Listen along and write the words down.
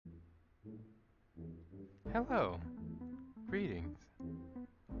Hello. Greetings.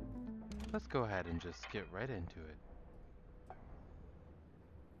 Let's go ahead and just get right into it.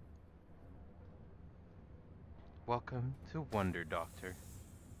 Welcome to Wunderdoktor.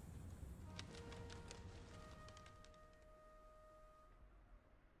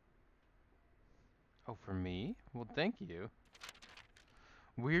 Oh, for me? Well, thank you.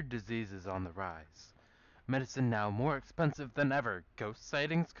 Weird diseases on the rise. Medicine now more expensive than ever. Ghost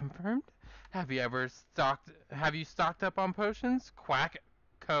sightings confirmed? Have you stocked up on potions? Quack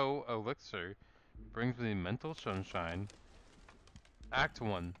Co Elixir brings me mental sunshine. Act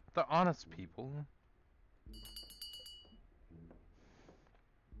 1. The honest people.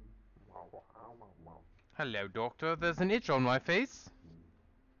 Hello, doctor. There's an itch on my face.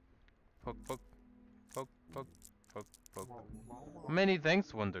 Poke, poke, poke, poke, poke, poke. Many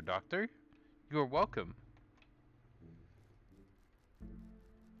thanks, Wunderdoktor. You're welcome.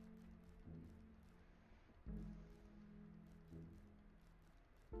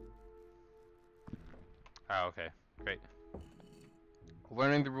 Ah, okay. Great.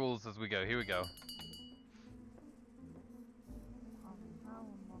 Learning the rules as we go. Here we go.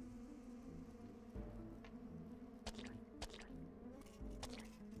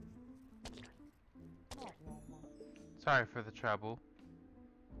 Sorry for the trouble.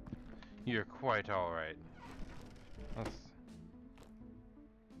 You're quite alright. Let's...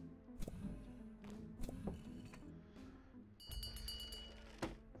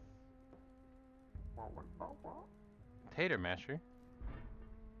 Tater masher.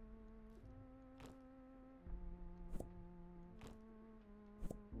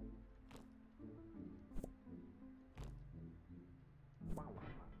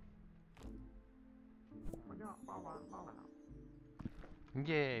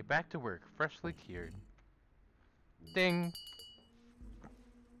 Yay, back to work, freshly cured. Ding!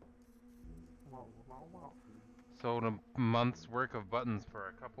 Sold a month's worth of buttons for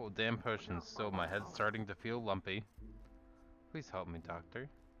a couple of damn potions, so my head's starting to feel lumpy. Please help me, doctor.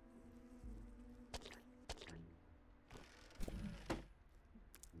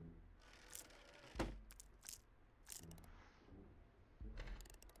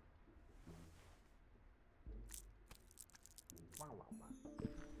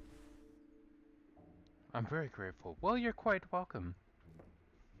 I'm very grateful. Well, you're quite welcome.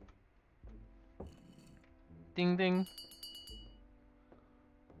 Ding ding.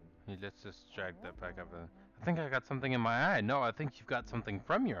 Hey, let's just drag that back up. I think I got something in my eye. No, I think you've got something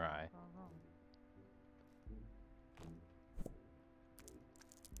from your eye.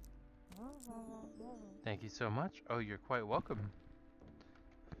 Thank you so much. Oh, you're quite welcome.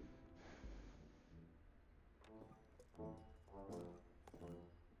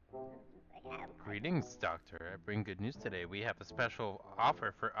 Greetings, Doctor. I bring good news today. We have a special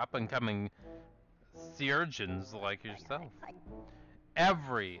offer for up-and-coming surgeons like yourself.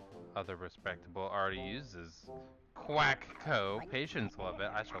 Every other respectable already uses Quack Co. Patients love it.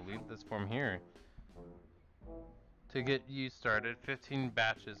 I shall leave this form here. To get you started, 15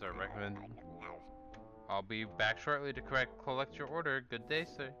 batches are recommended. I'll be back shortly to collect your order. Good day,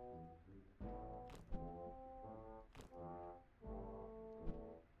 sir.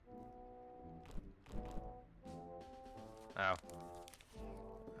 Oh.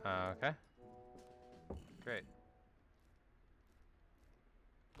 Okay. Great.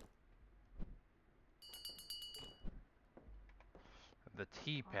 The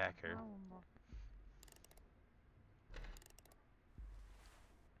tea packer.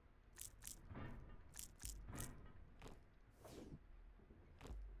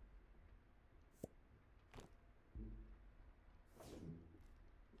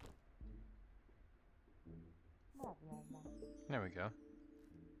 There we go.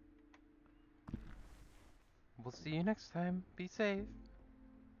 We'll see you next time. Be safe.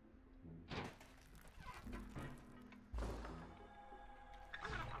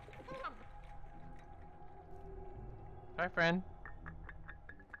 Bye, friend.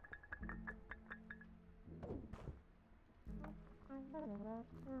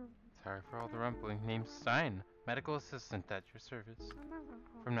 Sorry for all the rumbling. Name's Stein, medical assistant at your service.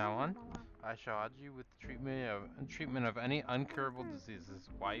 From now on, I shall add you with treatment of any uncurable diseases.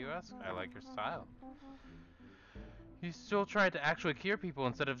 Why, you ask? I like your style. You still try to actually cure people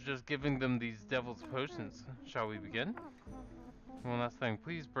instead of just giving them these devil's potions. Shall we begin? One last thing,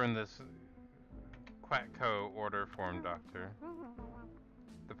 please burn this Quackco order form, Doctor.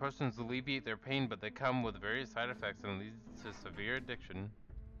 The potions alleviate their pain, but they come with various side effects and lead to severe addiction.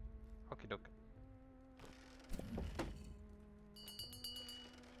 Okie doke.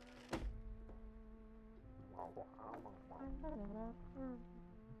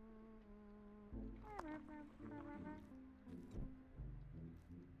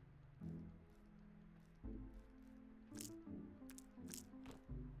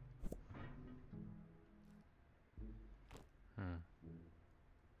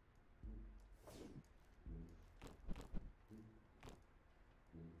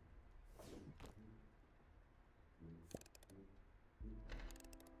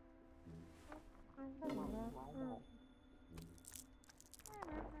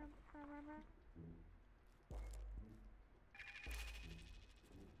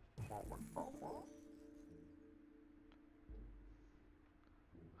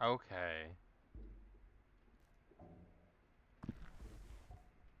 Okay.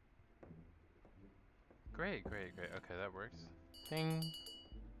 Great, great, great. Okay, that works. Ding.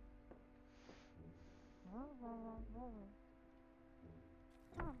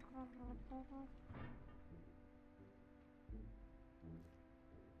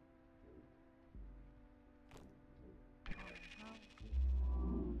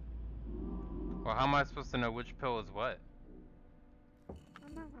 Well, how am I supposed to know which pill is what?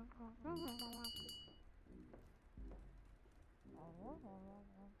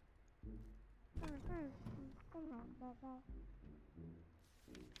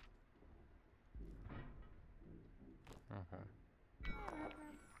 Okay.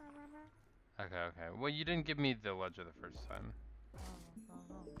 Okay, okay. Well, you didn't give me the ledger the first time.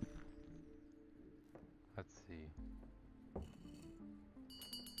 Let's see.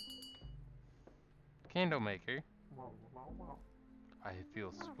 Candle maker. I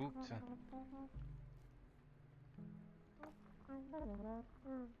feel spooked.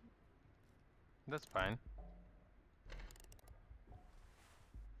 That's fine.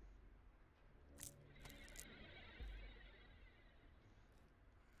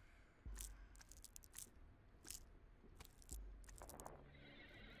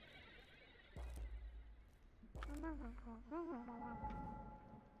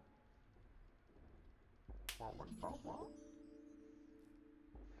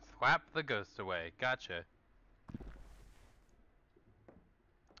 Slap the ghost away. Gotcha.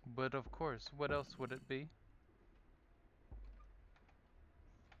 But of course, what else would it be?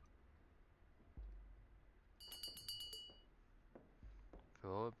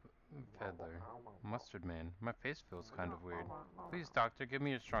 Philip Peddler. Mustard Man. My face feels kind of weird. Please, doctor, give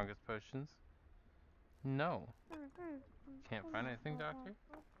me your strongest potions. No. Can't find anything, doctor?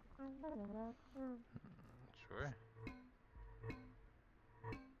 Sure.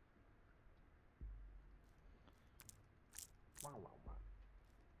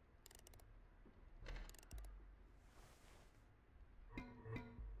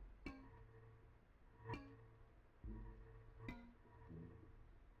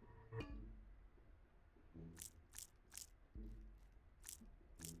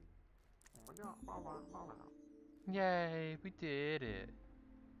 Yay, we did it.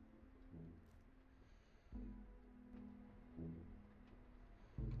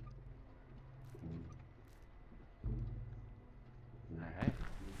 Alright.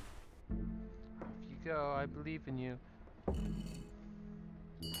 Off you go, I believe in you.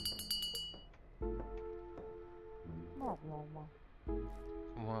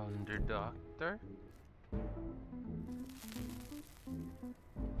 Wunderdoktor?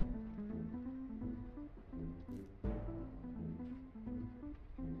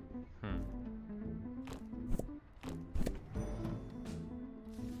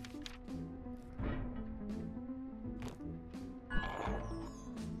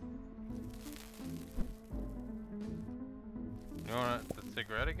 You want the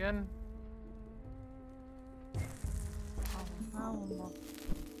cigarette again?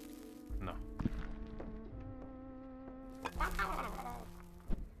 No.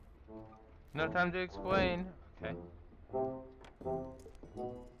 No time to explain. Okay.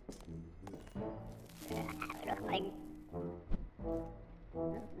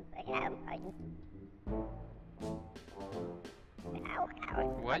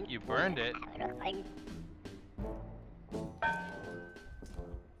 What? You burned it?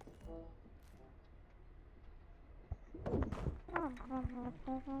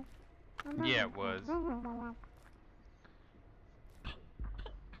 Yeah, it was.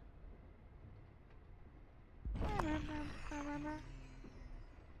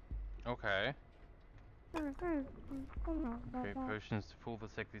 Okay. Create potions to fool the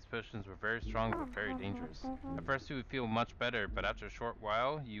sick. These potions were very strong but very dangerous. At first you would feel much better, but after a short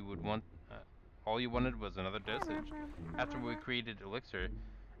while you would want all you wanted was another dosage. After we created Elixir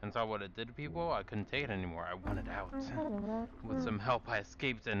and saw what it did to people, I couldn't take it anymore. I wanted out. With some help I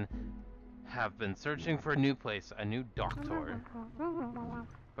escaped and have been searching for a new place, a new doctor.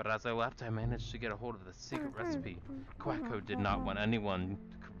 But as I left, I managed to get a hold of the secret recipe. Quacko did not want anyone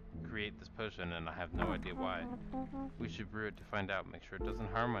to create this potion, and I have no idea why. We should brew it to find out, make sure it doesn't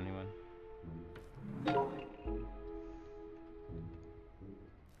harm anyone.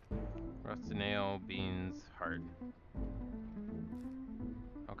 Rusty nail, beans, heart.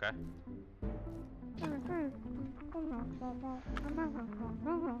 Okay.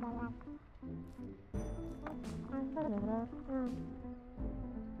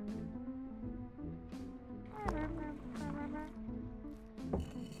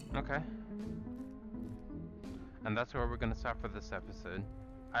 Okay. And that's where we're going to stop for this episode.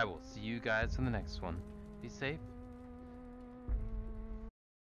 I will see you guys in the next one. Be safe